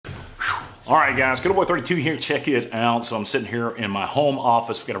All right, guys, Good Boy 32 here. Check it out. So I'm sitting here in my home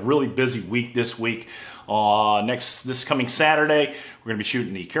office. We've got a really busy week this week. This coming Saturday, we're going to be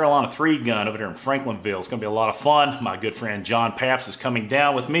shooting the Carolina 3 gun over there in Franklinville. It's going to be a lot of fun. My good friend John Paps is coming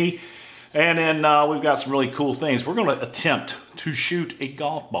down with me. And then we've got some really cool things. We're going to attempt to shoot a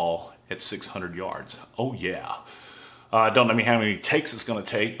golf ball at 600 yards. Oh, yeah. Don't know how many takes it's going to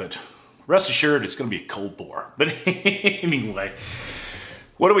take, but rest assured it's going to be a cold bore. But anyway,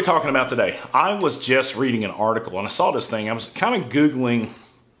 what are we talking about today? I was just reading an article and I saw this thing. I was kind of Googling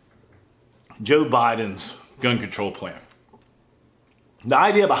Joe Biden's gun control plan. The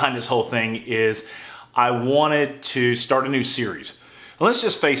idea behind this whole thing is I wanted to start a new series. And let's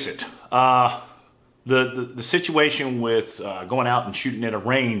just face it, the situation with going out and shooting at a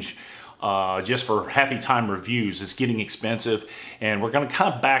range just for happy time reviews is getting expensive, and we're going to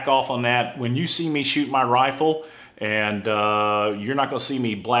kind of back off on that. When you see me shoot my rifle, and you're not going to see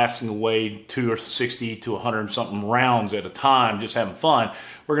me blasting away 60 to 100 something rounds at a time, just having fun.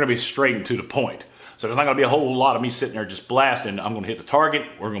 We're going to be straight and to the point. So there's not going to be a whole lot of me sitting there just blasting. I'm going to hit the target.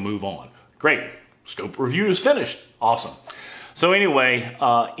 We're going to move on. Great. Scope review is finished. Awesome. So anyway,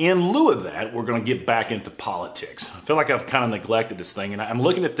 in lieu of that, we're going to get back into politics. I feel like I've kind of neglected this thing, and I'm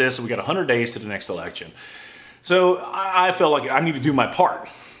looking at this, and we got 100 days to the next election. So I felt like I need to do my part.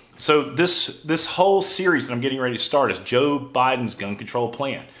 So this whole series that I'm getting ready to start is Joe Biden's gun control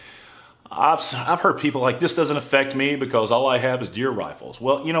plan. I've heard people like, this doesn't affect me because all I have is deer rifles.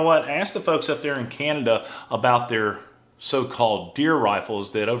 Well, you know what? Ask the folks up there in Canada about their so-called deer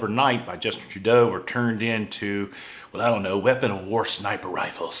rifles that overnight by Justin Trudeau were turned into, well, I don't know, weapon of war sniper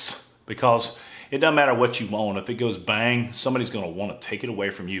rifles. Because it doesn't matter what you own. If it goes bang, somebody's going to want to take it away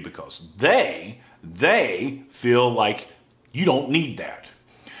from you because they feel like you don't need that.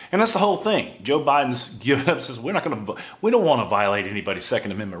 And that's the whole thing. Joe Biden's given up, says we don't want to violate anybody's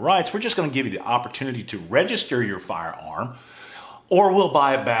Second Amendment rights. We're just going to give you the opportunity to register your firearm, or we'll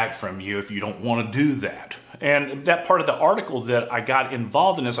buy it back from you if you don't want to do that. And that part of the article that I got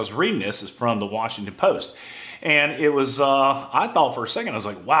involved in as I was reading this is from the Washington Post. And it was, I thought for a second, I was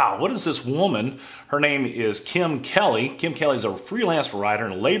like, wow, what is this woman? Her name is Kim Kelly. Kim Kelly is a freelance writer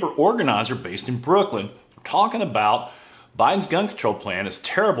and a labor organizer based in Brooklyn. We're talking about Biden's gun control plan is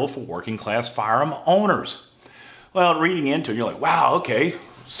terrible for working class firearm owners. Well, reading into it, you're like, wow, okay,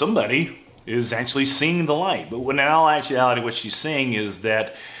 somebody is actually seeing the light. But in all actuality, what she's seeing is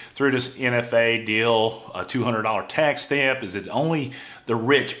that through this NFA deal, a $200 tax stamp, is that only the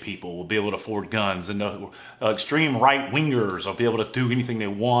rich people will be able to afford guns, and the extreme right-wingers will be able to do anything they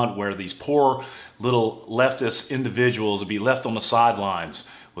want, where these poor little leftist individuals will be left on the sidelines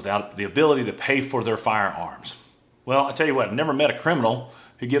without the ability to pay for their firearms. Well, I tell you what, I've never met a criminal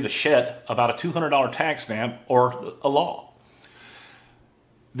who gives a shit about a $200 tax stamp or a law.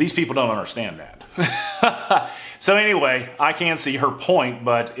 These people don't understand that. So anyway, I can see her point,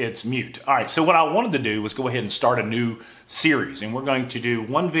 but it's mute. All right, so what I wanted to do was go ahead and start a new series, and we're going to do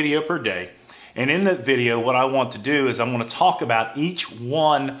one video per day. And in that video, what I want to do is I'm going to talk about each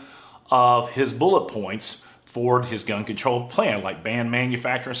one of his bullet points for his gun control plan, like ban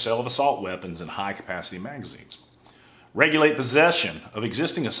manufacture and sale of assault weapons and high-capacity magazines. Regulate possession of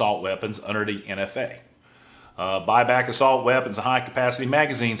existing assault weapons under the NFA. Buy back assault weapons and high-capacity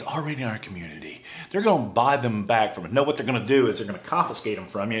magazines already in our community. They're going to buy them back from it. No, what they're going to do is they're going to confiscate them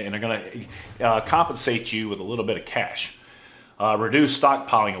from you, and they're going to compensate you with a little bit of cash. Reduce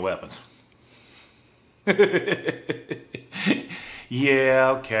stockpiling of weapons.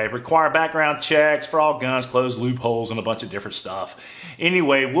 Yeah, okay. Require background checks for all guns, close loopholes, and a bunch of different stuff.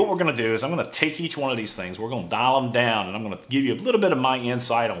 Anyway, what we're going to do is I'm going to take each one of these things, we're going to dial them down, and I'm going to give you a little bit of my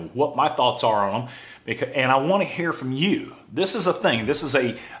insight on what my thoughts are on them, and I want to hear from you. This is a thing. This is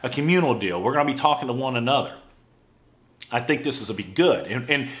a communal deal. We're going to be talking to one another. I think this is going to be good.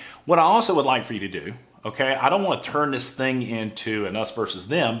 And what I also would like for you to do, okay, I don't want to turn this thing into an us versus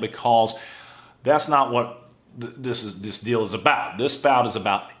them, because that's not what this deal is about. This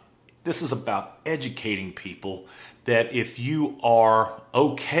is about educating people that if you are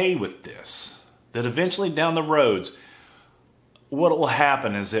okay with this, that eventually down the roads, what will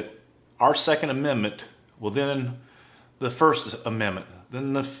happen is that our Second Amendment will then, the First Amendment,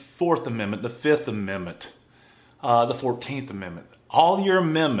 then the Fourth Amendment, the Fifth Amendment, the 14th Amendment, all your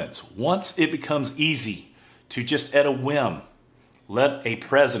amendments, once it becomes easy to just at a whim let a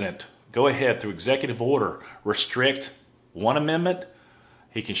president go ahead through executive order restrict one amendment,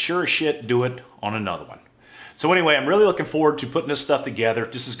 he can sure as shit do it on another one. So anyway, I'm really looking forward to putting this stuff together.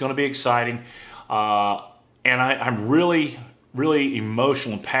 This is going to be exciting. And I'm really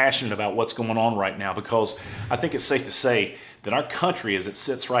emotional and passionate about what's going on right now, because I think it's safe to say that our country as it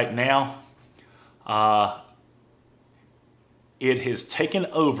sits right now It is taken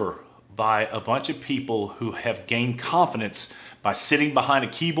over by a bunch of people who have gained confidence by sitting behind a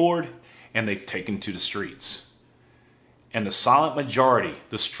keyboard, and they've taken to the streets. And the silent majority,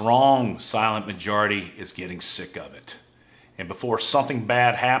 the strong silent majority, is getting sick of it. And before something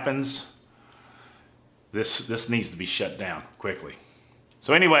bad happens, this needs to be shut down quickly.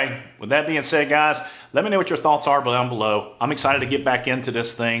 So anyway, with that being said, guys, let me know what your thoughts are down below. I'm excited to get back into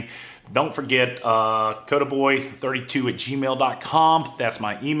this thing. Don't forget codaboy32@gmail.com. That's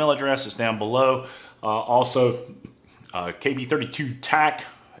my email address. It's down below. Also, KB32TAC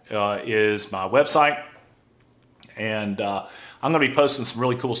is my website. And I'm going to be posting some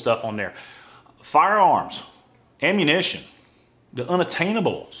really cool stuff on there. Firearms, ammunition, the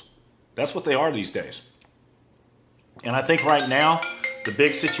unattainables. That's what they are these days. And I think right now, the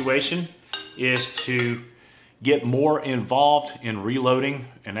big situation is to get more involved in reloading,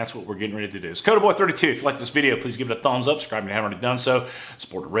 and that's what we're getting ready to do. It's Codaboy32. If you like this video, please give it a thumbs up. Subscribe if you haven't already done so.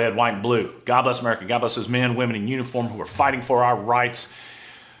 Support the red, white, and blue. God bless America. God bless those men, women in uniform who are fighting for our rights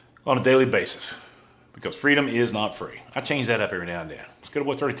on a daily basis. Because freedom is not free. I change that up every now and then. It's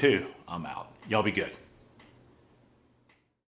Codaboy32. I'm out. Y'all be good.